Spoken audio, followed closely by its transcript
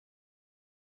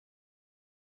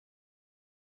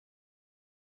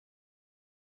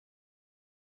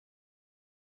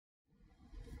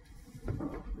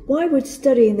Why would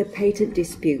studying the patent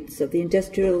disputes of the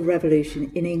Industrial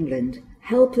Revolution in England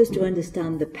help us to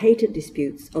understand the patent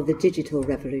disputes of the Digital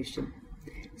Revolution?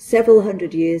 Several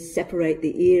hundred years separate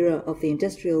the era of the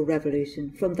Industrial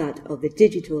Revolution from that of the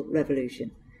Digital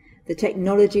Revolution. The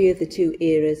technology of the two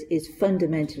eras is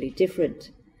fundamentally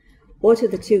different. What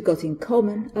have the two got in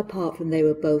common, apart from they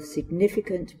were both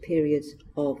significant periods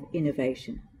of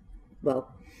innovation?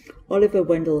 Well, Oliver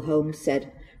Wendell Holmes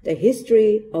said, "The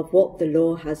history of what the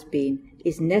law has been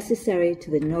is necessary to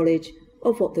the knowledge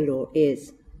of what the law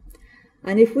is."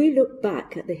 And if we look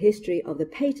back at the history of the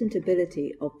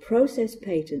patentability of process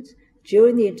patents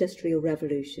during the Industrial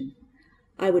Revolution,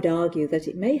 I would argue that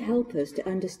it may help us to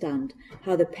understand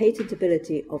how the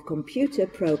patentability of computer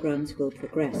programs will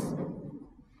progress.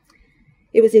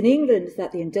 It was in England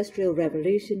that the Industrial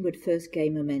Revolution would first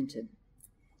gain momentum.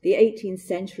 The 18th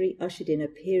century ushered in a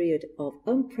period of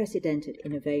unprecedented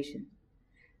innovation.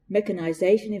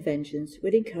 Mechanization inventions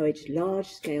would encourage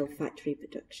large-scale factory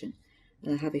production.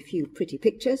 And I have a few pretty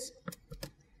pictures.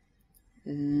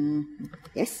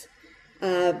 Yes.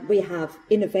 We have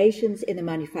innovations in the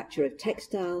manufacture of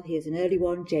textile. Here's an early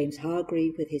one, James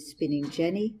Hargreave with his spinning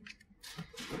jenny.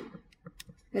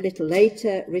 A little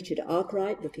later, Richard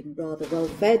Arkwright, looking rather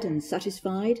well-fed and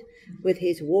satisfied, with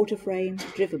his water frame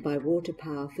driven by water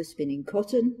power for spinning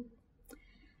cotton.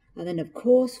 And then, of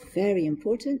course, very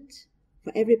important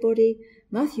for everybody,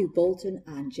 Matthew Boulton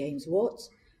and James Watt.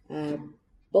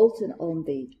 Boulton on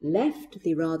the left,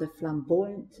 the rather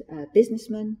flamboyant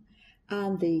businessman,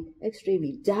 and the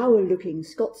extremely dour-looking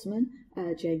Scotsman,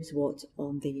 James Watt,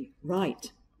 on the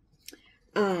right.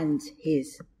 And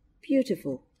his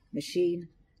beautiful machine,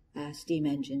 steam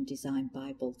engine designed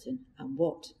by Boulton and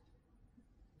Watt.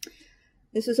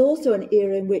 This was also an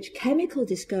era in which chemical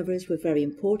discoveries were very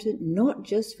important, not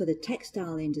just for the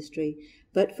textile industry,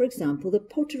 but, for example, the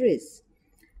potteries.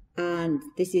 And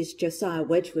this is Josiah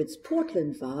Wedgwood's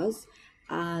Portland vase,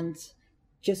 and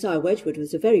Josiah Wedgwood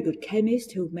was a very good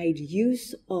chemist who made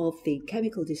use of the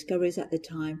chemical discoveries at the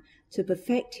time to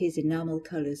perfect his enamel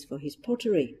colours for his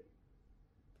pottery.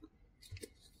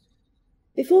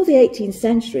 Before the 18th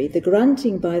century, the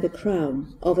granting by the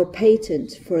Crown of a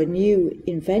patent for a new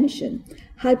invention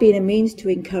had been a means to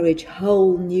encourage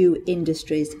whole new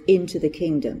industries into the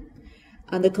kingdom.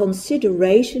 And the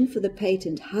consideration for the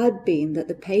patent had been that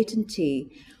the patentee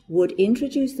would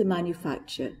introduce the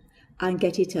manufacture and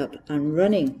get it up and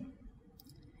running.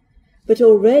 But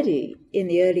already in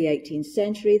the early 18th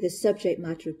century, the subject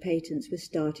matter of patents was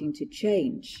starting to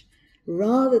change.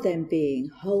 Rather than being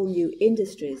whole new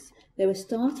industries, there were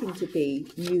starting to be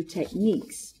new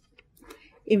techniques.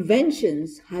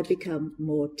 Inventions had become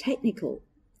more technical,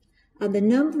 and the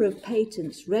number of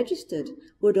patents registered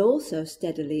would also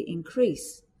steadily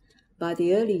increase. By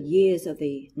the early years of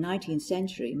the 19th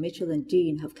century, Mitchell and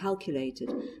Dean have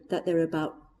calculated that there are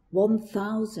about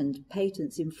 1,000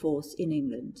 patents in force in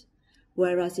England,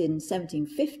 whereas in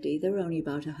 1750 there were only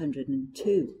about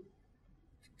 102.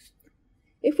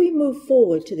 If we move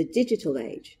forward to the digital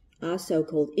age, our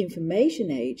so-called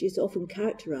information age is often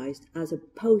characterized as a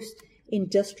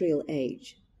post-industrial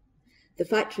age. The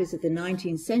factories of the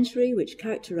 19th century, which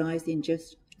characterized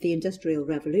the Industrial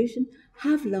Revolution,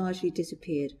 have largely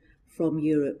disappeared from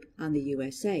Europe and the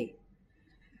USA.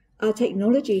 Our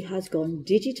technology has gone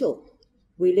digital.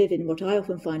 We live in what I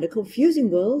often find a confusing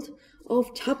world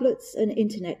of tablets and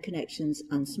internet connections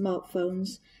and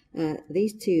smartphones.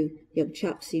 These two young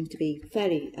chaps seem to be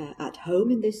fairly at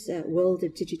home in this world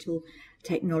of digital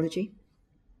technology,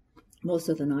 more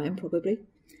so than I am probably.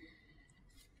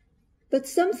 But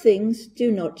some things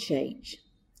do not change.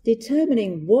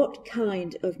 Determining what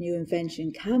kind of new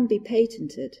invention can be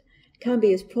patented can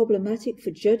be as problematic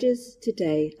for judges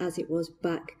today as it was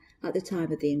back at the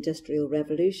time of the Industrial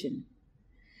Revolution.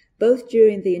 Both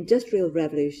during the Industrial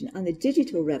Revolution and the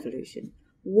Digital Revolution,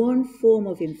 one form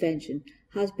of invention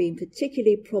has been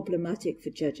particularly problematic for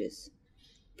judges: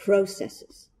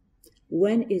 processes.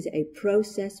 When is a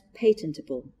process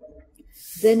patentable?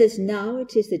 Then as now,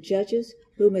 it is the judges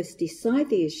who must decide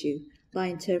the issue by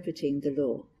interpreting the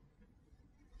law.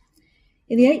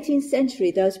 In the 18th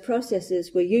century, those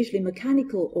processes were usually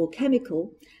mechanical or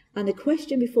chemical, and the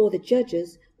question before the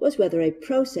judges was whether a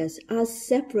process as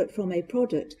separate from a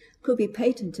product could be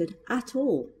patented at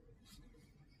all.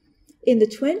 In the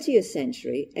 20th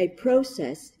century, a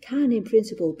process can in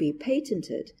principle be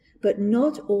patented, but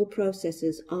not all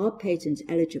processes are patent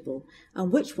eligible,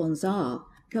 and which ones are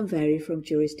can vary from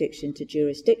jurisdiction to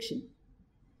jurisdiction.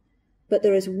 But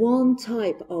there is one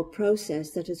type of process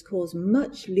that has caused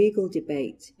much legal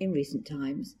debate in recent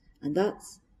times, and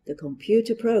that's the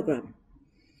computer program.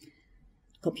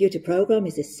 Computer program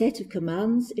is a set of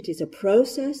commands. It is a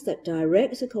process that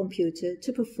directs a computer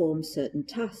to perform certain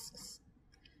tasks.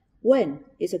 When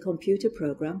is a computer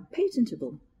program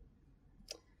patentable?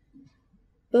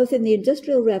 Both in the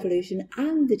Industrial Revolution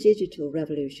and the Digital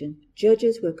Revolution,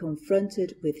 judges were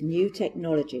confronted with new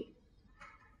technology.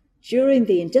 During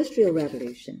the Industrial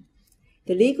Revolution,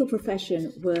 the legal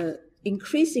profession were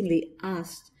increasingly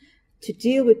asked to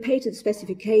deal with patent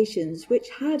specifications which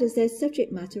had as their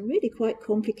subject matter really quite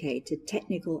complicated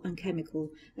technical and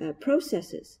chemical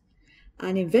processes.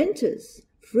 And inventors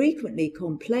frequently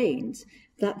complained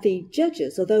that the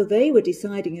judges, although they were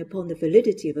deciding upon the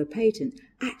validity of a patent,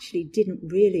 actually didn't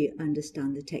really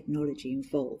understand the technology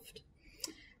involved.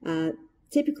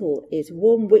 Typical is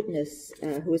one witness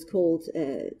who was called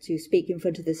to speak in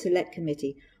front of the Select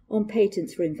Committee on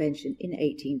Patents for Invention in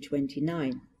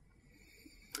 1829.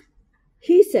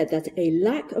 He said that a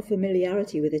lack of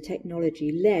familiarity with the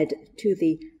technology led to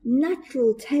the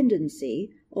natural tendency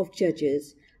of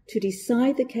judges to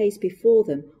decide the case before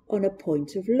them on a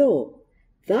point of law,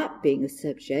 that being a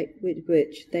subject with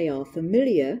which they are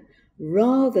familiar,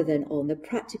 rather than on the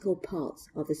practical parts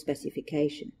of the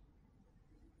specification.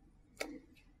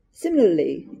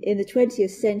 Similarly, in the 20th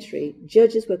century,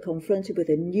 judges were confronted with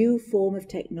a new form of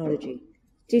technology,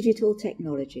 digital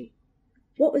technology.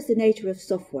 What was the nature of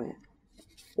software?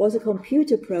 Was a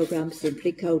computer program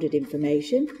simply coded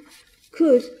information?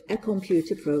 Could a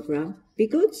computer program be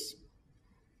goods?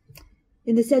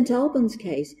 In the St. Albans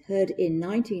case, heard in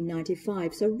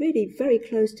 1995, so really very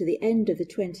close to the end of the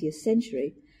 20th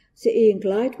century, Sir Ian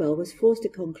Glidewell was forced to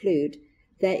conclude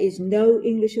there is no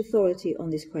English authority on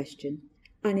this question,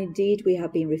 and indeed we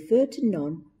have been referred to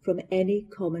none from any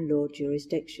common law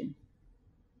jurisdiction.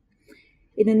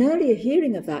 In an earlier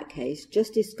hearing of that case,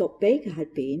 Justice Scott Baker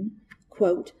had been,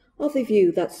 quote, of the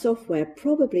view that software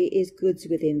probably is goods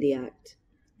within the Act.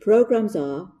 Programs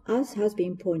are, as has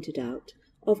been pointed out,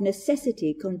 of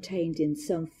necessity contained in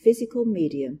some physical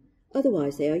medium,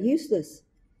 otherwise they are useless.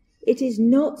 It is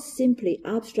not simply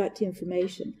abstract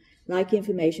information, like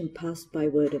information passed by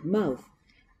word of mouth.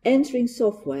 Entering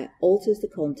software alters the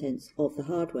contents of the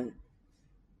hardware.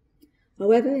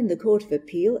 However, in the Court of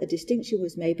Appeal, a distinction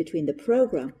was made between the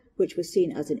program, which was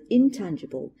seen as an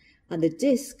intangible, and the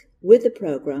disk with the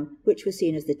program, which was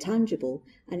seen as the tangible,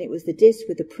 and it was the disk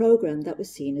with the program that was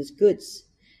seen as goods.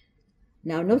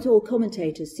 Now, not all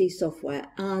commentators see software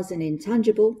as an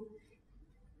intangible.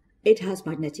 It has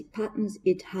magnetic patterns,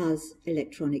 it has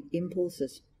electronic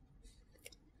impulses.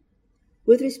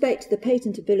 With respect to the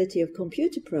patentability of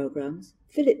computer programs,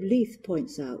 Philip Leith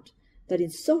points out that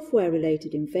in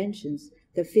software-related inventions,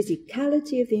 the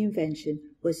physicality of the invention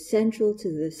was central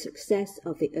to the success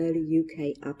of the early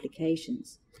UK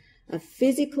applications. A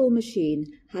physical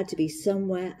machine had to be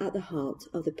somewhere at the heart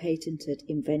of the patented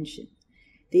invention.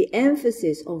 The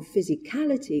emphasis on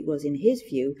physicality was, in his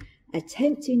view,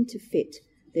 attempting to fit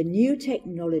the new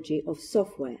technology of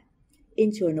software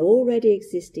into an already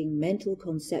existing mental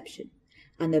conception,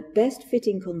 and the best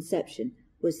fitting conception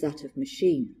was that of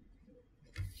machine.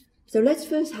 So let's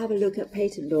first have a look at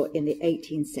patent law in the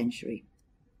 18th century.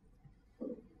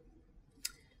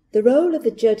 The role of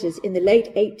the judges in the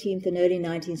late 18th and early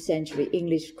 19th century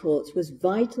English courts was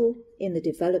vital in the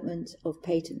development of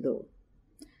patent law.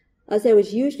 As there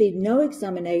was usually no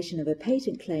examination of a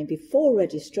patent claim before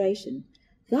registration,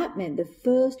 that meant the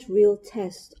first real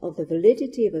test of the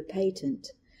validity of a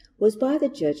patent was by the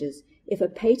judges if a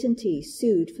patentee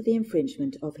sued for the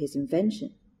infringement of his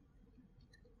invention.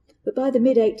 But by the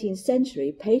mid-18th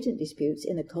century, patent disputes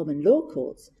in the common law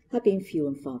courts had been few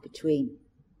and far between.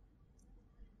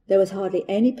 There was hardly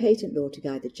any patent law to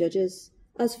guide the judges.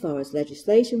 As far as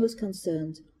legislation was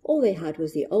concerned, all they had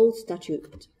was the old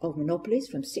Statute of Monopolies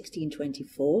from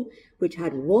 1624, which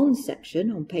had one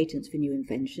section on patents for new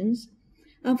inventions,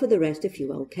 and for the rest a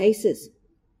few old cases.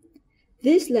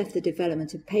 This left the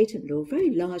development of patent law very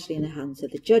largely in the hands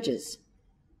of the judges.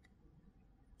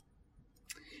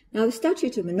 Now, the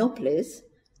Statute of Monopolies,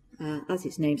 as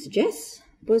its name suggests,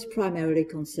 was primarily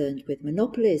concerned with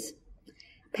monopolies.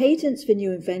 Patents for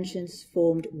new inventions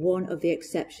formed one of the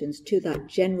exceptions to that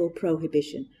general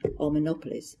prohibition on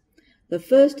monopolies. The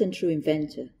first and true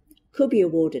inventor could be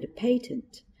awarded a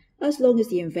patent as long as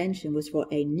the invention was for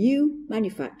a new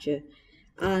manufacture,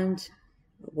 and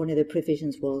one of the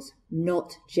provisions was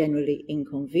not generally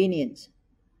inconvenient.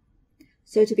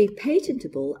 So to be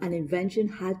patentable, an invention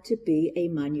had to be a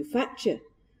manufacture.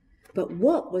 But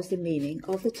what was the meaning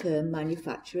of the term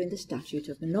manufacture in the Statute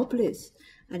of Monopolies?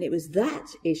 And it was that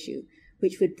issue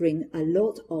which would bring a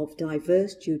lot of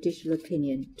diverse judicial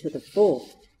opinion to the fore.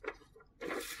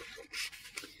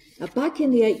 Now, back in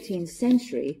the 18th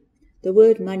century, the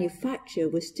word manufacture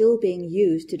was still being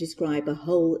used to describe a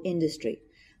whole industry.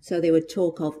 So they would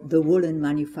talk of the woolen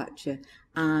manufacture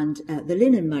and the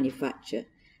linen manufacture.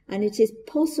 And it is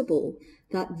possible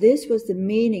that this was the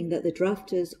meaning that the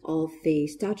drafters of the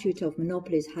Statute of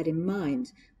Monopolies had in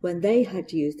mind when they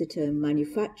had used the term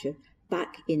manufacture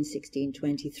back in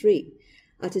 1623,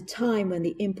 at a time when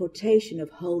the importation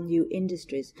of whole new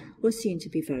industries was seen to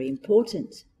be very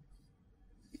important.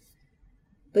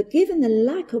 But given the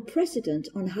lack of precedent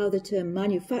on how the term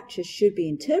manufacture should be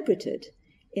interpreted,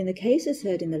 in the cases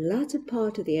heard in the latter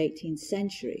part of the 18th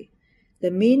century,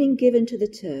 the meaning given to the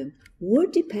term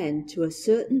would depend to a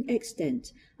certain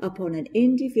extent upon an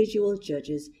individual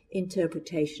judge's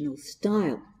interpretational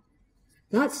style.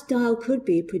 That style could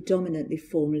be predominantly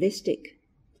formalistic,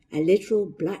 a literal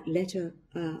black letter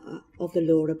of the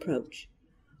law approach,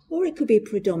 or it could be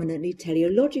predominantly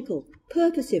teleological,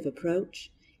 purposive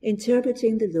approach,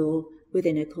 interpreting the law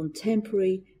within a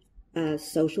contemporary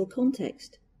social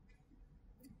context.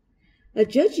 A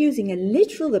judge using a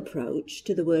literal approach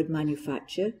to the word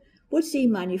manufacture would see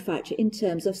manufacture in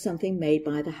terms of something made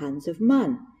by the hands of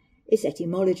man, its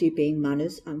etymology being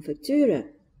manus and factura.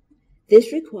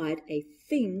 This required a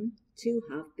thing to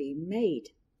have been made.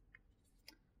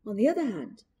 On the other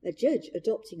hand, a judge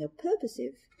adopting a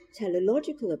purposive,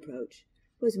 teleological approach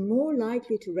was more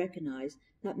likely to recognize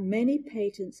that many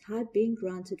patents had been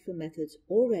granted for methods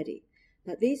already,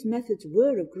 that these methods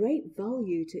were of great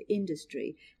value to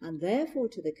industry and therefore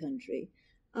to the country,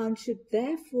 and should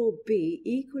therefore be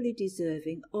equally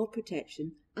deserving of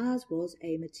protection as was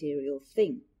a material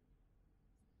thing.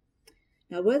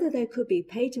 Now, whether there could be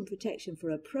patent protection for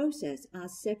a process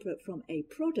as separate from a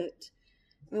product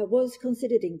was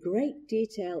considered in great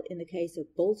detail in the case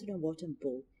of Bolton and Watt and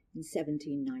Bull in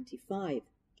 1795.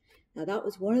 Now, that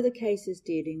was one of the cases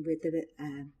dealing with the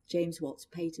James Watt's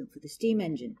patent for the steam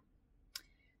engine.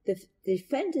 The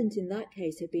defendant in that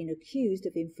case had been accused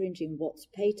of infringing Watt's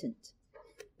patent,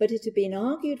 but it had been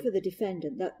argued for the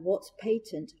defendant that Watt's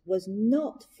patent was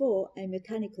not for a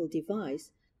mechanical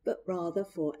device, but rather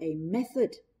for a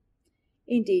method.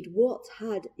 Indeed, Watt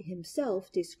had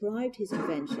himself described his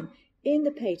invention in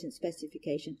the patent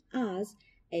specification as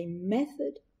a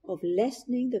method of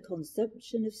lessening the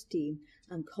consumption of steam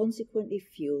and consequently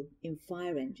fuel in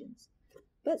fire engines.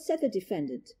 But, said the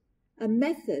defendant, a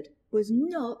method was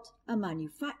not a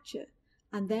manufacture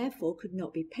and therefore could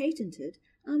not be patented,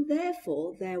 and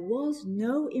therefore there was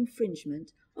no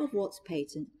infringement of Watt's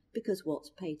patent because Watt's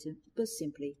patent was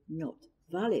simply not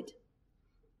valid.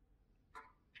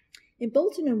 In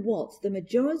Bolton and Watt, the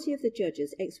majority of the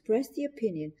judges expressed the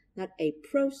opinion that a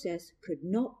process could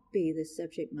not be the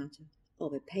subject matter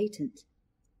of a patent.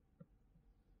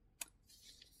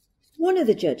 One of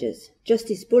the judges,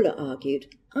 Justice Buller, argued,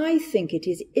 "I think it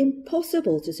is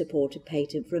impossible to support a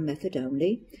patent for a method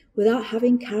only without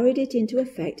having carried it into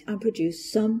effect and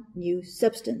produced some new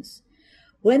substance.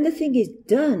 When the thing is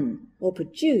done or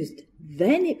produced,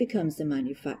 then it becomes the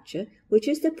manufacture, which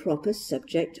is the proper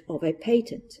subject of a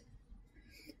patent."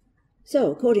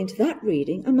 So, according to that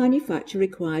reading, a manufacture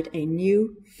required a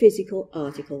new physical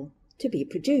article to be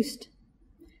produced.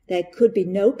 There could be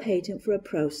no patent for a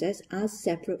process as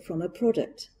separate from a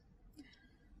product.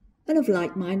 And of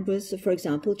like mind was, for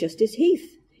example, Justice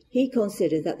Heath. He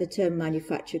considered that the term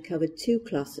manufacture covered two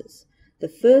classes. The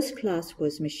first class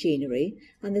was machinery,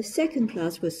 and the second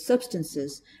class was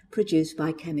substances produced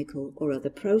by chemical or other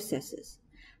processes.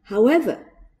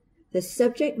 However, the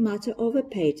subject matter of a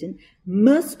patent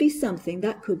must be something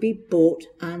that could be bought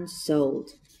and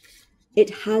sold. It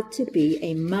had to be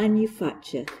a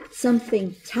manufacture,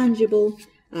 something tangible,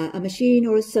 a machine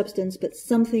or a substance, but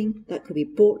something that could be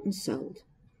bought and sold.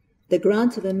 The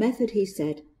grant of a method, he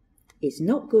said, is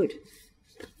not good.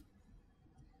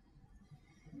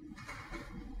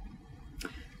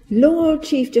 Lord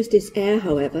Chief Justice Eyre,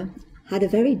 however, had a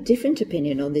very different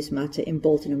opinion on this matter in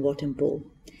Bolton and Watt and Bull.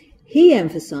 He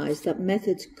emphasised that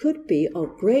methods could be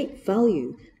of great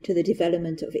value to the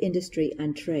development of industry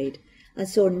and trade, and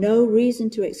saw no reason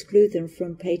to exclude them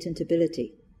from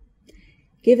patentability.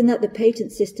 Given that the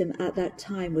patent system at that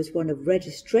time was one of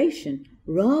registration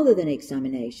rather than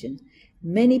examination,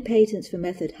 many patents for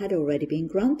method had already been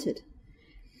granted.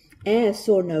 Eyre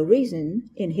saw no reason,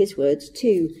 in his words,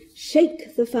 to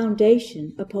shake the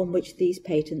foundation upon which these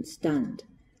patents stand.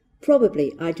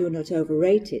 Probably I do not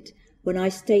overrate it when I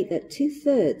state that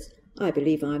 2/3, I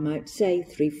believe I might say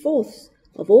 3/4,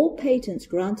 of all patents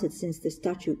granted since the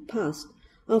statute passed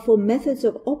are for methods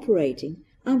of operating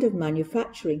and of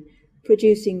manufacturing,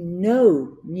 producing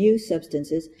no new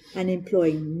substances and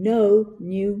employing no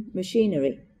new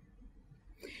machinery.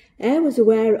 Eyre was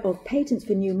aware of patents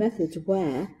for new methods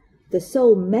where the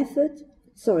sole merit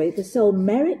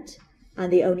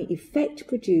and the only effect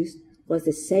produced was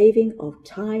the saving of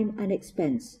time and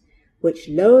expense, which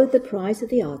lowered the price of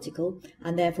the article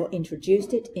and therefore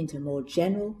introduced it into more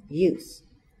general use.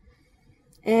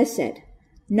 Eyre said,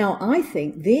 "Now I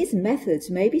think these methods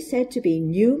may be said to be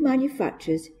new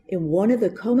manufactures in one of the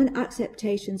common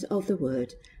acceptations of the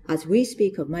word, as we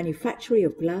speak of manufactory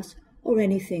of glass or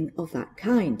anything of that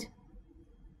kind."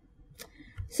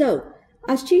 So,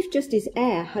 as Chief Justice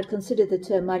Eyre had considered the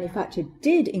term manufacture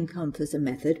did encompass a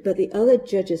method, but the other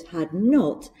judges had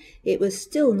not, it was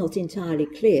still not entirely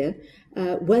clear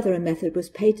whether a method was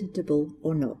patentable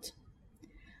or not.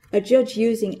 A judge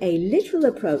using a literal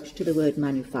approach to the word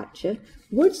manufacture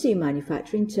would see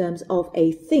manufacture in terms of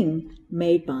a thing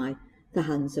made by the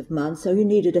hands of man, so you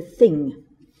needed a thing.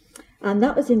 And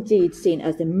that was indeed seen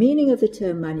as the meaning of the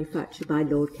term manufacture by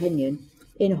Lord Kenyon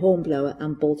in Hornblower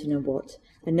and Bolton and Watt,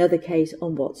 another case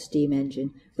on Watt's steam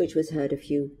engine, which was heard a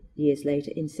few years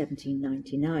later in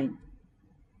 1799.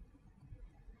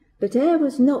 But Eyre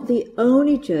was not the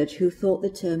only judge who thought the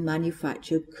term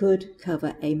manufacture could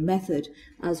cover a method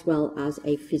as well as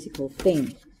a physical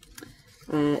thing.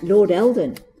 Lord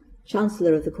Eldon,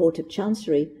 Chancellor of the Court of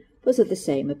Chancery, was of the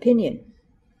same opinion.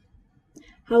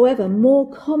 However,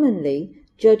 more commonly,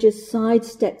 judges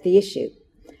sidestepped the issue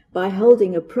by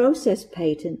holding a process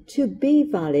patent to be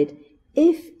valid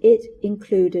if it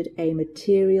included a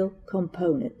material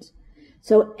component.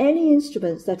 So any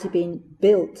instruments that had been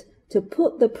built to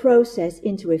put the process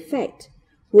into effect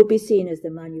would be seen as the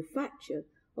manufacture,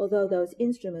 although those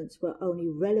instruments were only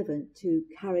relevant to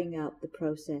carrying out the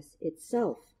process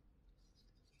itself.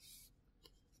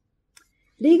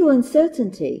 Legal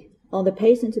uncertainty on the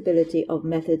patentability of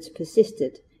methods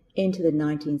persisted into the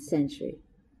 19th century.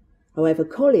 However,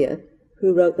 Collier,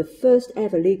 who wrote the first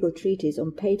ever legal treatise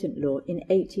on patent law in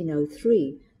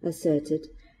 1803, asserted,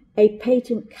 "A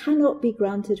patent cannot be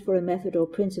granted for a method or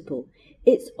principle.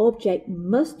 Its object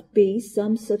must be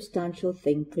some substantial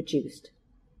thing produced."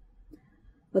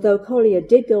 Although Collier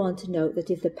did go on to note that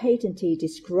if the patentee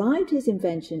described his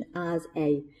invention as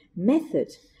a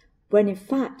method, when in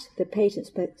fact the patent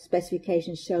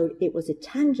specification showed it was a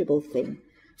tangible thing,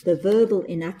 the verbal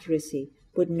inaccuracy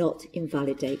would not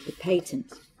invalidate the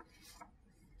patent.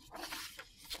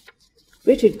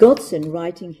 Richard Godson,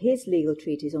 writing his legal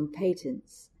treatise on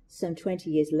patents some 20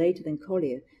 years later than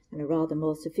Collier, and a rather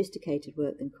more sophisticated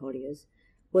work than Collier's,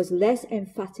 was less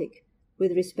emphatic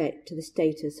with respect to the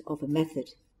status of a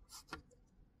method.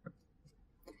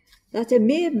 That a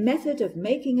mere method of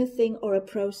making a thing or a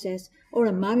process or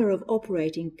a manner of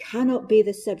operating cannot be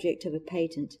the subject of a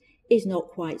patent is not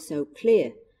quite so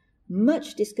clear.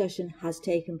 Much discussion has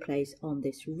taken place on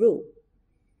this rule.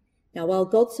 Now, while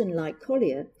Godson, like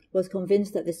Collier, was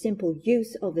convinced that the simple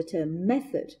use of the term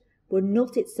method would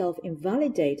not itself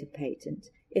invalidate a patent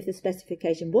if the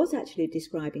specification was actually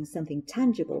describing something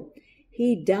tangible,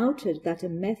 he doubted that a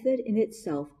method in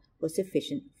itself was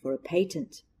sufficient for a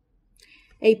patent.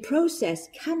 A process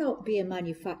cannot be a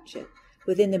manufacture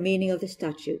within the meaning of the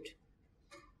statute,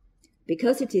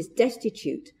 because it is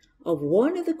destitute of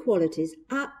one of the qualities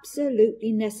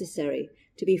absolutely necessary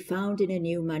to be found in a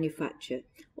new manufacture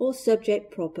or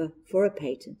subject proper for a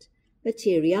patent: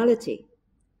 materiality.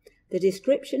 The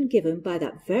description given by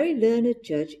that very learned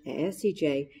judge, Eyre,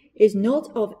 C.J., is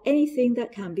not of anything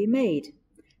that can be made.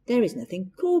 There is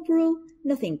nothing corporeal,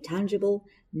 nothing tangible,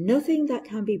 nothing that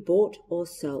can be bought or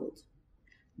sold.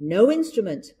 No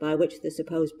instrument by which the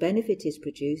supposed benefit is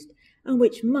produced, and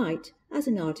which might, as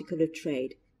an article of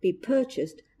trade, be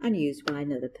purchased and used by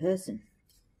another person.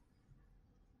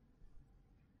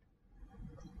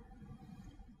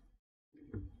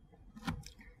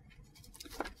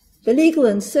 The legal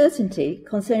uncertainty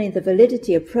concerning the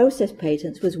validity of process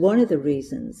patents was one of the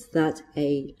reasons that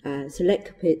a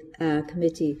select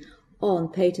committee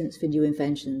on patents for new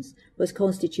inventions was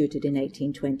constituted in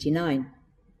 1829.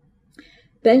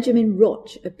 Benjamin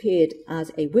Roch appeared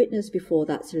as a witness before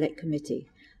that select committee.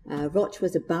 Roch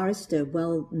was a barrister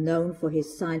well known for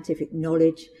his scientific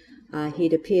knowledge.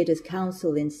 He'd appeared as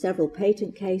counsel in several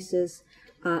patent cases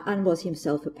and was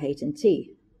himself a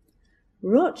patentee.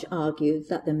 Roch argued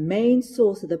that the main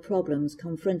source of the problems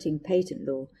confronting patent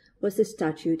law was the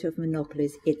Statute of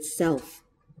Monopolies itself.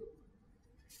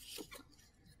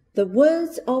 The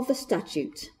words of the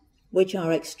statute, which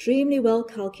are extremely well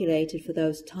calculated for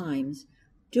those times,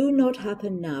 do not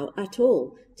happen now at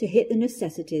all to hit the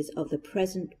necessities of the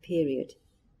present period.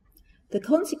 The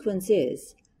consequence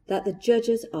is that the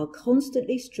judges are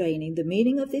constantly straining the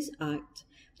meaning of this act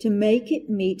to make it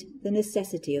meet the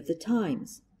necessity of the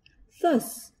times.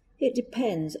 Thus, it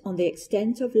depends on the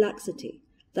extent of laxity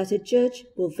that a judge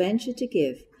will venture to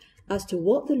give as to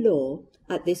what the law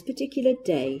at this particular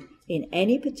day in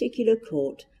any particular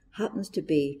court happens to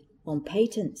be on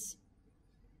patents.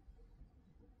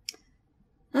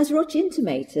 As Roch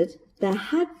intimated, there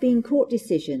had been court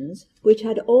decisions which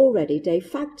had already de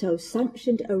facto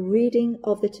sanctioned a reading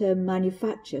of the term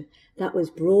manufacture that was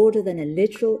broader than a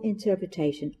literal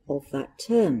interpretation of that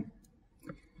term.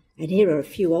 And here are a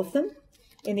few of them.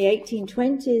 In the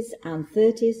 1820s and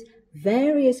 30s,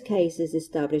 various cases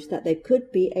established that there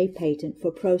could be a patent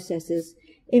for processes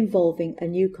involving a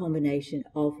new combination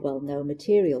of well-known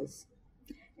materials.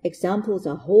 Examples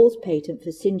are Hall's patent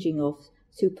for singeing off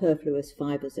superfluous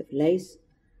fibres of lace,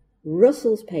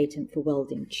 Russell's patent for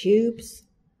welding tubes,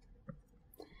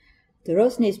 de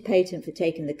Rosny's patent for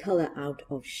taking the colour out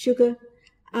of sugar,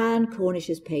 and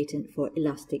Cornish's patent for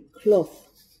elastic cloth.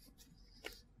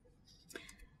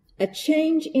 A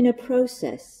change in a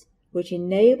process which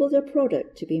enabled a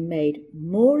product to be made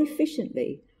more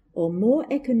efficiently or more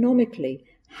economically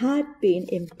had been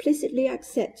implicitly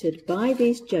accepted by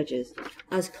these judges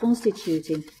as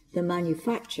constituting the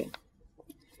manufacture.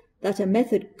 That a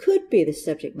method could be the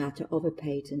subject matter of a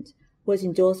patent was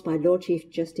endorsed by Lord Chief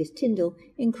Justice Tyndall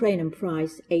in Crane and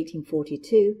Price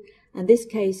 1842, and this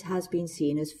case has been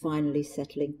seen as finally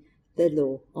settling the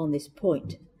law on this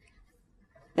point.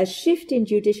 A shift in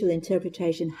judicial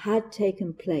interpretation had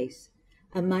taken place.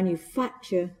 A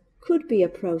manufacture could be a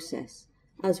process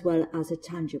as well as a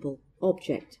tangible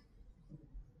object.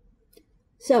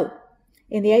 So,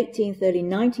 in the 18th, early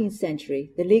 19th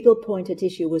century, the legal point at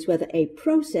issue was whether a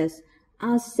process,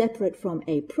 as separate from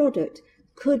a product,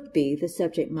 could be the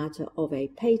subject matter of a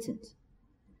patent.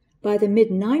 By the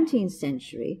mid-19th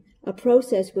century, a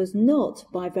process was not,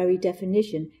 by very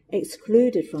definition,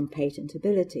 excluded from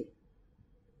patentability.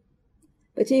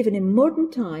 But even in modern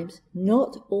times,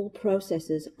 not all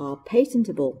processes are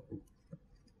patentable.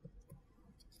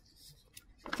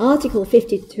 Article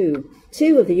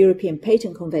 52(2) of the European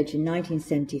Patent Convention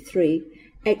 1973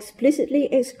 explicitly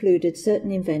excluded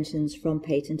certain inventions from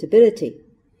patentability.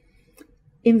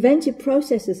 Invented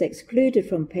processes excluded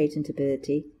from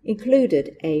patentability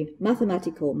included a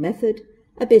mathematical method,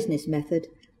 a business method,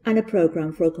 and a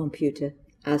program for a computer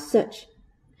as such.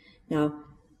 Now,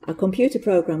 a computer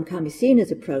program can be seen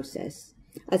as a process,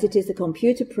 as it is the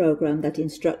computer program that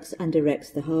instructs and directs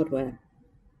the hardware.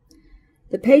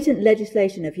 The patent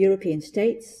legislation of European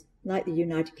states, like the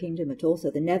United Kingdom but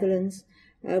also the Netherlands,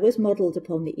 was modelled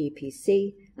upon the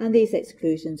EPC, and these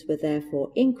exclusions were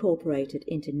therefore incorporated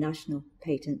into national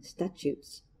patent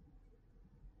statutes.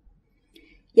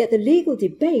 Yet the legal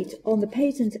debate on the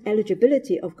patent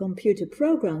eligibility of computer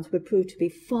programs would prove to be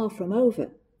far from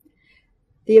over.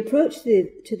 The approach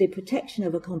to the protection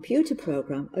of a computer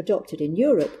program adopted in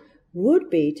Europe would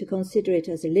be to consider it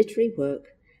as a literary work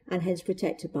and hence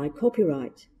protected by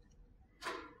copyright.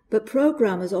 But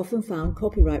programmers often found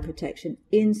copyright protection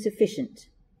insufficient.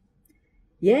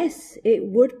 Yes, it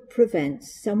would prevent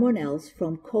someone else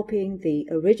from copying the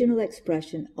original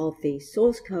expression of the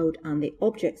source code and the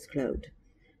objects code,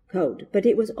 but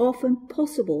it was often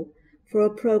possible for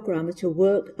a programmer to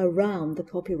work around the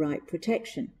copyright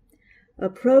protection. A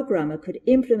programmer could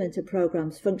implement a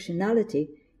program's functionality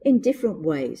in different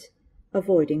ways,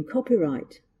 avoiding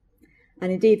copyright.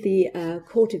 And indeed, the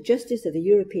Court of Justice of the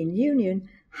European Union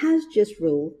has just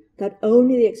ruled that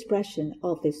only the expression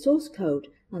of the source code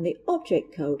and the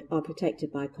object code are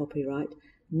protected by copyright,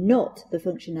 not the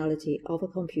functionality of a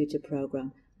computer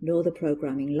program, nor the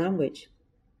programming language.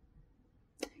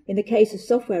 In the case of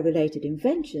software-related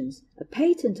inventions, a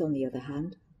patent, on the other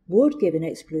hand, would give an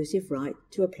exclusive right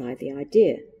to apply the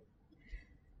idea.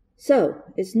 So,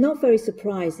 it's not very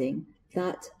surprising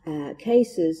that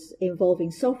cases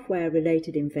involving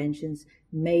software-related inventions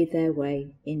made their way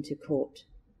into court.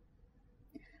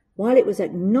 While it was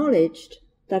acknowledged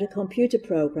that a computer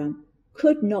program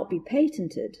could not be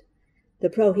patented, the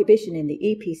prohibition in the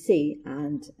EPC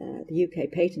and the UK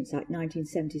Patents Act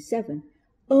 1977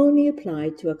 only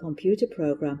applied to a computer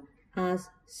program as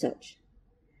such.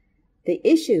 The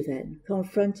issue then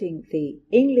confronting the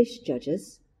English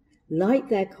judges, like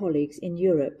their colleagues in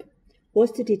Europe,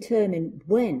 was to determine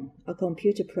when a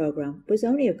computer program was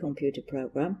only a computer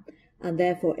program and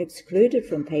therefore excluded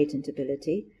from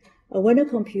patentability, or when a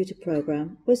computer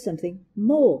program was something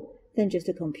more than just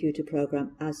a computer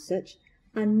program as such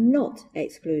and not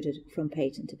excluded from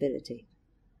patentability.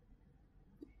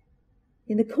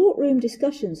 In the courtroom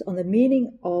discussions on the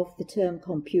meaning of the term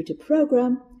computer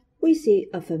program, we see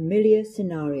a familiar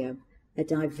scenario, a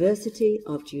diversity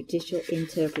of judicial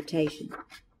interpretation.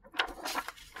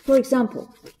 For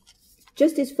example,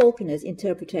 Justice Falconer's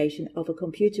interpretation of a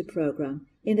computer program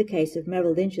in the case of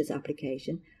Merrill Lynch's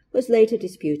application was later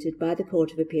disputed by the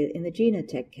Court of Appeal in the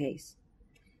Genotech case.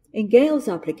 In Gale's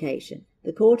application,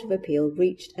 the Court of Appeal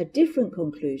reached a different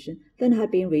conclusion than had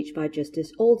been reached by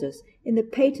Justice Aldous in the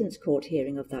Patents Court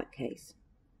hearing of that case.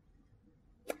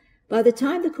 By the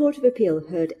time the Court of Appeal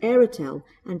heard Aerotel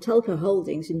and Tulker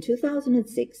Holdings in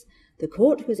 2006, the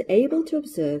Court was able to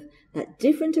observe that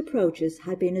different approaches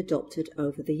had been adopted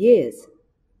over the years.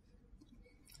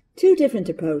 Two different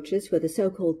approaches were the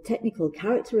so-called technical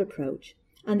character approach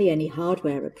and the any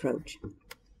hardware approach.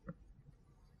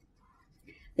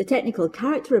 The technical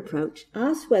character approach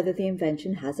asks whether the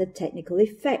invention has a technical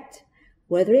effect,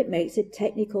 whether it makes a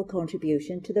technical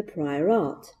contribution to the prior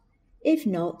art. If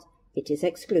not, it is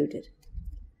excluded.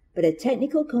 But a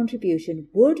technical contribution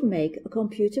would make a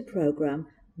computer program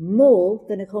more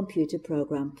than a computer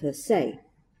program per se.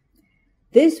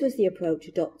 This was the approach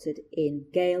adopted in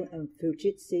Gale and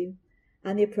Fujitsu,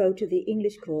 and the approach of the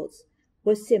English courts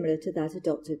was similar to that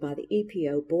adopted by the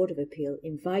EPO Board of Appeal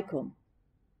in Vicom.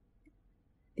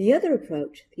 The other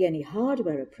approach, the any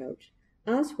hardware approach,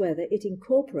 asks whether it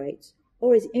incorporates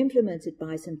or is implemented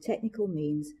by some technical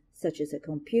means, such as a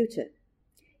computer.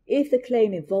 If the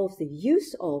claim involves the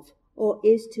use of or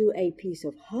is to a piece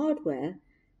of hardware,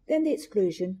 then the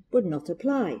exclusion would not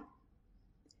apply.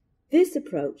 This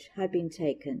approach had been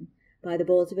taken by the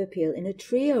Boards of Appeal in a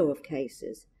trio of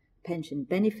cases, pension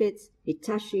benefits,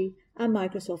 Hitachi, and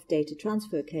Microsoft data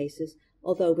transfer cases,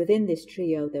 although within this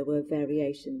trio there were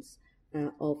variations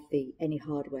of the any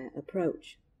hardware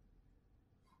approach.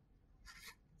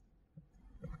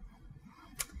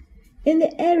 In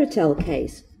the Aerotel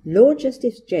case, Lord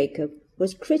Justice Jacob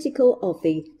was critical of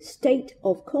the state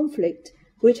of conflict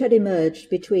which had emerged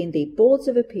between the Boards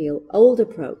of Appeal old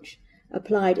approach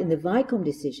applied in the Vicom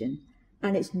decision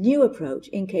and its new approach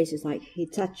in cases like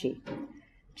Hitachi.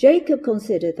 Jacob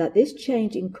considered that this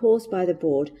change in course by the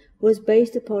board was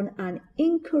based upon an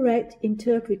incorrect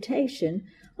interpretation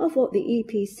of what the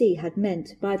EPC had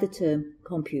meant by the term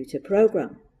computer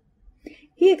program.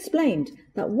 He explained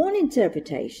that one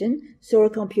interpretation saw a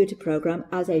computer program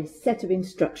as a set of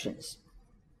instructions,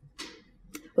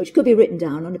 which could be written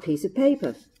down on a piece of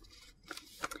paper,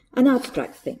 an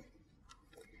abstract thing.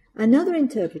 Another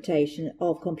interpretation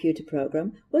of computer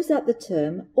program was that the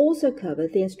term also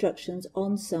covered the instructions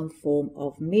on some form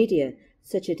of media,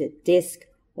 such as a disk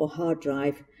or hard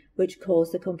drive, which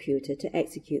caused the computer to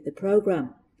execute the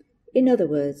program. In other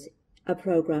words, a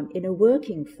program in a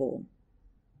working form.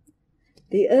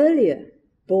 The earlier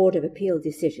Board of Appeal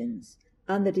decisions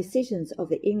and the decisions of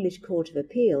the English Court of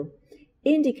Appeal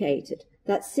indicated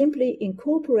that simply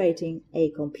incorporating a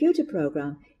computer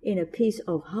program in a piece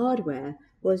of hardware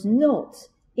was not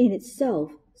in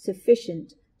itself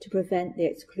sufficient to prevent the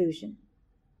exclusion.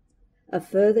 A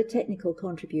further technical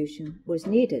contribution was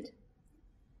needed.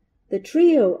 The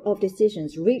trio of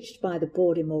decisions reached by the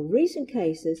board in more recent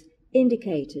cases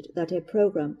indicated that a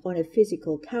program on a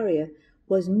physical carrier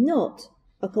was not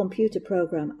a computer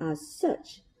program as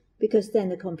such, because then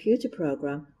the computer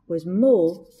program was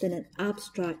more than an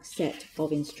abstract set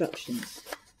of instructions.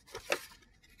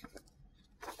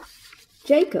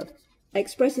 Jacob,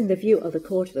 expressing the view of the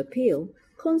Court of Appeal,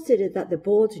 considered that the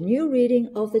board's new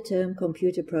reading of the term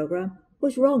computer program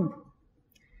was wrong.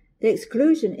 The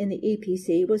exclusion in the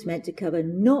EPC was meant to cover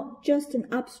not just an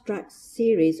abstract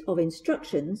series of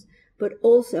instructions, but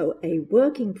also a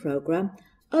working program,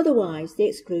 otherwise the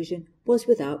exclusion was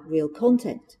without real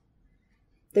content.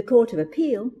 The Court of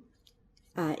Appeal,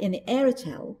 in the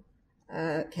Aerotel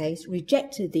case,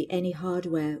 rejected the any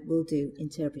hardware will do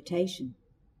interpretation.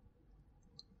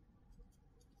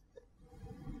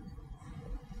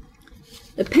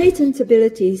 The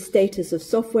patentability status of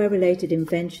software-related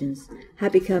inventions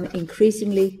had become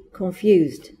increasingly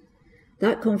confused.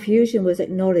 That confusion was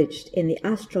acknowledged in the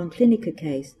Astron Clinica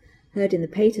case heard in the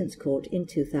Patents Court in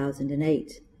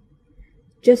 2008.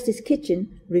 Justice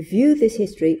Kitchen reviewed this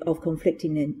history of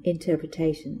conflicting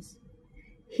interpretations.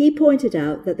 He pointed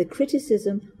out that the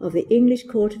criticism of the English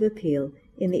Court of Appeal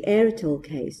in the Aerotel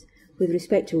case with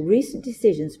respect to recent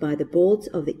decisions by the boards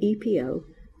of the EPO,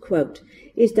 quote,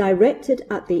 is directed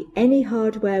at the any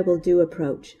hardware will do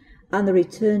approach and the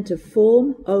return to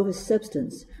form over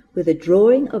substance with a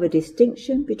drawing of a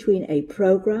distinction between a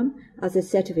program as a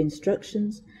set of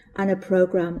instructions and a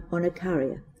program on a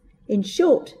carrier. In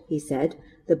short, he said,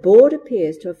 the board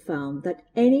appears to have found that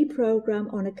any program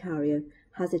on a carrier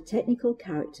has a technical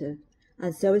character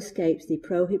and so escapes the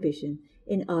prohibition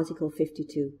in Article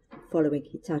 52 following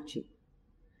Hitachi.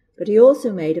 But he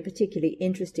also made a particularly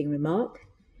interesting remark.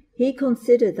 He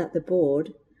considered that the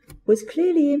board was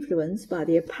clearly influenced by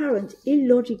the apparent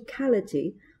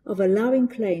illogicality of allowing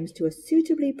claims to a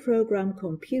suitably programmed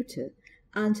computer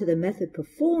and to the method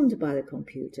performed by the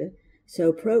computer,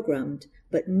 so programmed,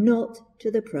 but not to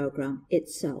the program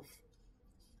itself.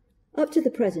 Up to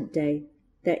the present day,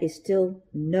 there is still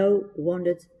no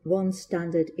one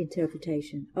standard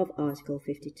interpretation of Article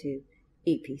 52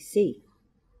 EPC.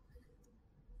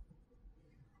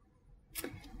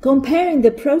 Comparing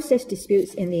the process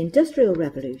disputes in the Industrial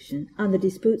Revolution and the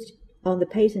disputes on the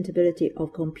patentability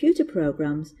of computer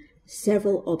programs,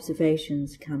 several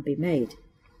observations can be made.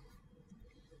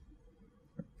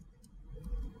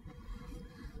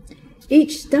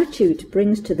 Each statute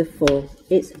brings to the fore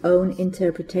its own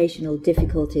interpretational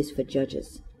difficulties for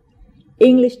judges.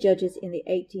 English judges in the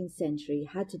 18th century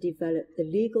had to develop the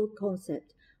legal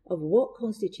concept of what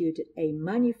constituted a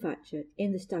manufacture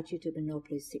in the Statute of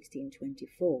Monopolies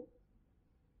 1624.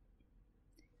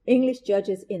 English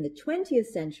judges in the 20th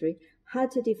century had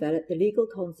to develop the legal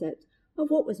concept of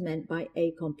what was meant by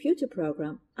a computer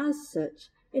program as such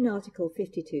in Article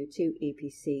 52(2)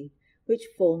 EPC, which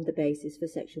formed the basis for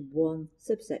Section 1,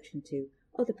 subsection 2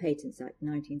 of the Patents Act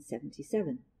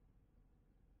 1977.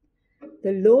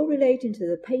 The law relating to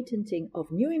the patenting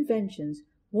of new inventions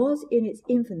was in its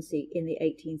infancy in the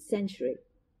 18th century.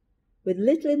 With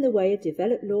little in the way of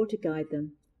developed law to guide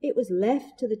them, it was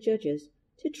left to the judges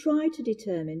to try to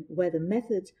determine whether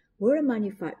methods were a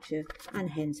manufacture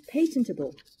and hence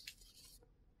patentable.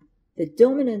 The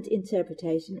dominant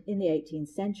interpretation in the 18th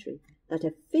century that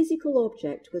a physical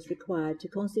object was required to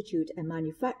constitute a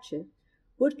manufacture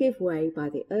would give way by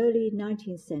the early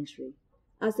 19th century,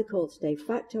 as the courts de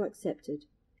facto accepted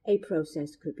a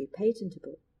process could be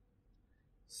patentable.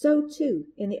 So too,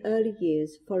 in the early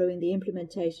years following the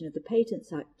implementation of the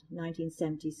Patents Act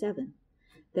 1977,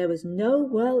 there was no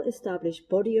well-established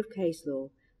body of case law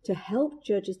to help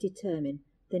judges determine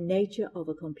the nature of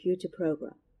a computer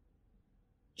program.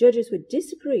 Judges would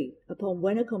disagree upon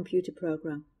when a computer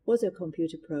program was a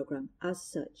computer program as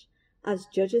such, as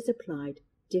judges applied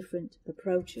different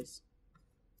approaches.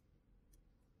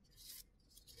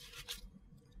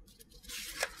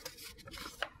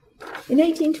 In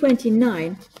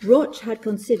 1829, Roch had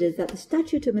considered that the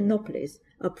Statute of Monopolies,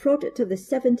 a product of the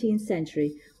 17th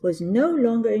century, was no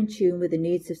longer in tune with the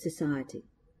needs of society.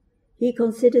 He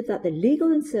considered that the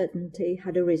legal uncertainty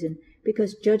had arisen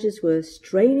because judges were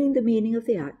straining the meaning of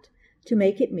the Act to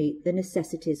make it meet the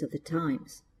necessities of the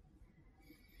times.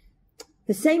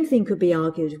 The same thing could be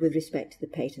argued with respect to the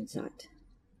Patents Act.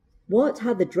 What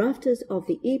had the drafters of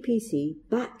the EPC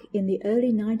back in the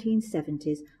early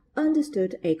 1970s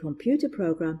understood a computer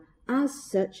program as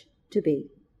such to be?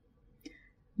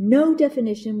 No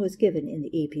definition was given in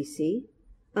the EPC,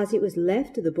 as it was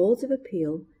left to the boards of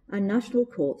appeal and national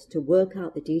courts to work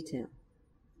out the detail.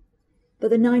 But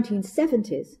the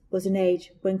 1970s was an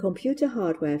age when computer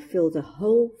hardware filled a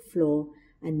whole floor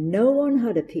and no one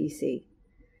had a PC.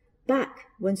 Back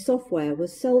when software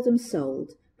was seldom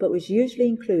sold but was usually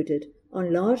included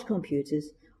on large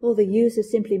computers, or the user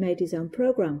simply made his own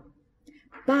program.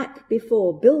 Back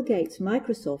before Bill Gates'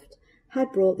 Microsoft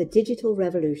had brought the digital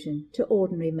revolution to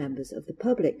ordinary members of the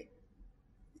public.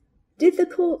 Did the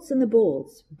courts and the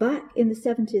boards back in the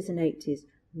 70s and 80s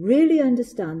really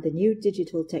understand the new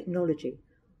digital technology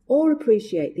or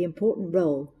appreciate the important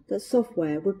role that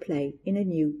software would play in a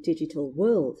new digital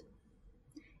world?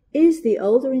 Is the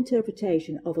older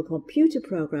interpretation of a computer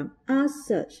program as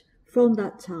such from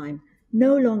that time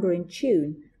no longer in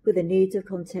tune with the needs of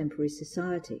contemporary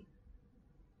society?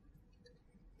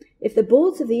 If the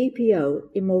boards of the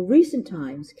EPO in more recent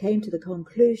times came to the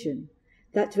conclusion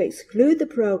that to exclude the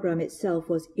program itself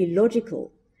was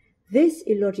illogical, this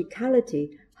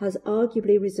illogicality has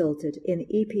arguably resulted in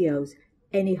the EPO's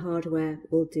any hardware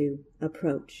will do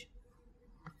approach.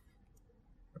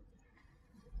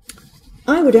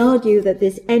 I would argue that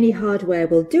this any hardware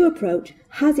will do approach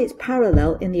has its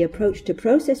parallel in the approach to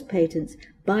process patents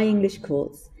by English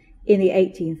courts in the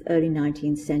 18th, early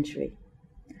 19th century.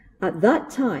 At that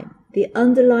time, the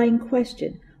underlying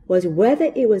question was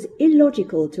whether it was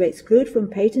illogical to exclude from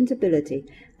patentability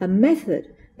a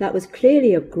method that was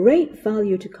clearly of great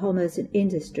value to commerce and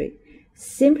industry,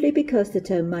 simply because the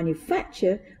term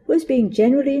manufacture was being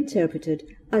generally interpreted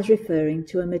as referring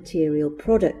to a material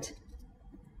product.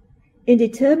 In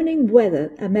determining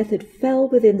whether a method fell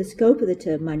within the scope of the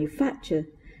term manufacture,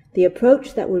 the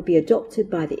approach that would be adopted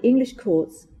by the English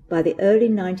courts by the early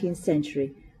 19th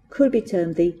century could be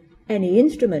termed the any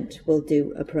instrument will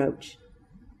do approach.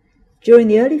 During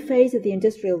the early phase of the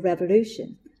Industrial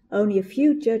Revolution, only a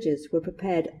few judges were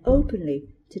prepared openly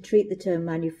to treat the term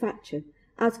manufacture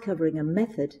as covering a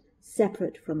method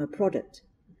separate from a product.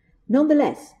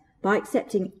 Nonetheless, by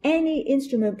accepting any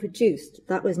instrument produced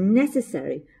that was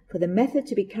necessary for the method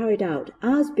to be carried out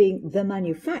as being the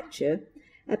manufacture,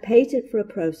 a patent for a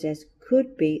process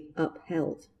could be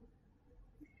upheld.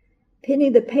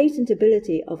 Pinning the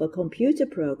patentability of a computer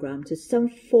program to some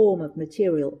form of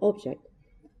material object,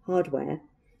 hardware,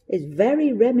 is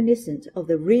very reminiscent of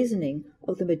the reasoning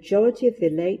of the majority of the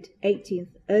late 18th,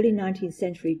 early 19th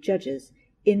century judges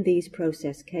in these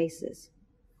process cases.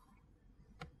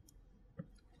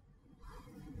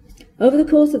 Over the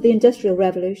course of the Industrial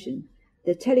Revolution,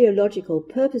 the teleological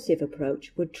purposive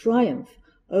approach would triumph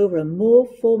over a more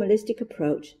formalistic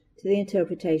approach to the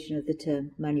interpretation of the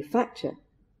term manufacture.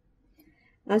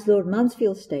 As Lord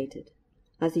Mansfield stated,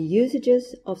 as the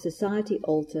usages of society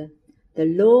alter, the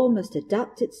law must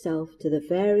adapt itself to the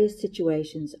various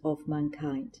situations of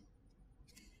mankind.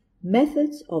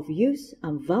 Methods of use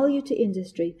and value to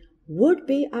industry would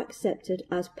be accepted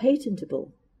as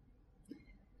patentable.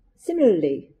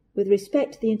 Similarly, with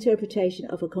respect to the interpretation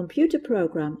of a computer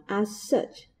program as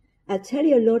such, a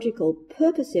teleological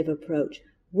purposive approach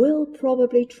will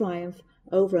probably triumph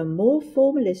over a more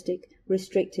formalistic,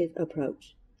 restrictive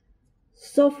approach.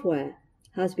 Software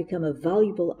has become a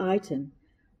valuable item,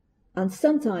 and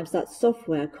sometimes that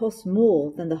software costs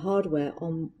more than the hardware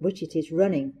on which it is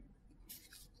running.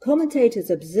 Commentators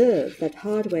observe that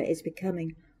hardware is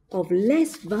becoming of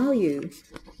less value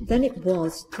than it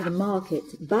was to the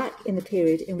market back in the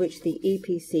period in which the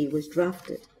EPC was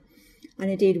drafted. And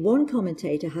indeed, one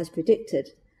commentator has predicted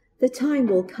the time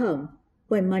will come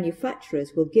when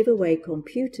manufacturers will give away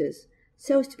computers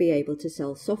so as to be able to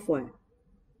sell software.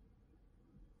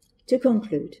 To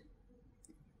conclude,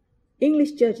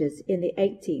 English judges in the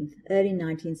 18th, early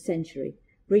 19th century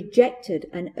rejected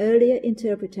an earlier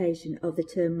interpretation of the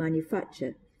term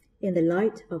manufacture in the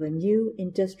light of a new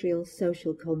industrial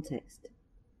social context.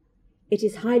 It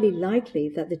is highly likely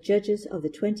that the judges of the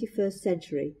 21st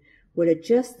century will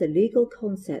adjust the legal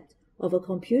concept of a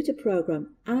computer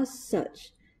program as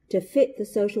such to fit the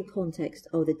social context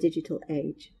of the digital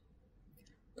age.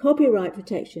 Copyright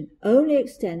protection only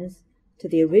extends to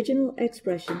the original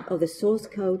expression of the source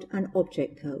code and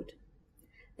object code.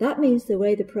 That means the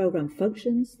way the program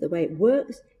functions, the way it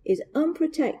works, is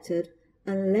unprotected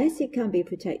unless it can be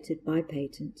protected by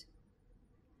patent.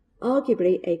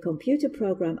 Arguably, a computer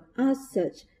program as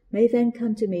such may then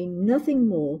come to mean nothing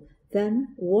more than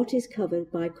what is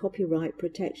covered by copyright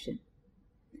protection.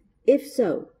 If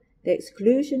so, the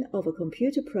exclusion of a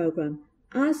computer program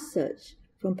as such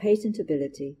from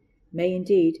patentability may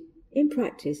indeed, in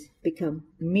practice, become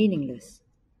meaningless.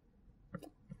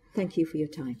 Thank you for your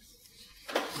time.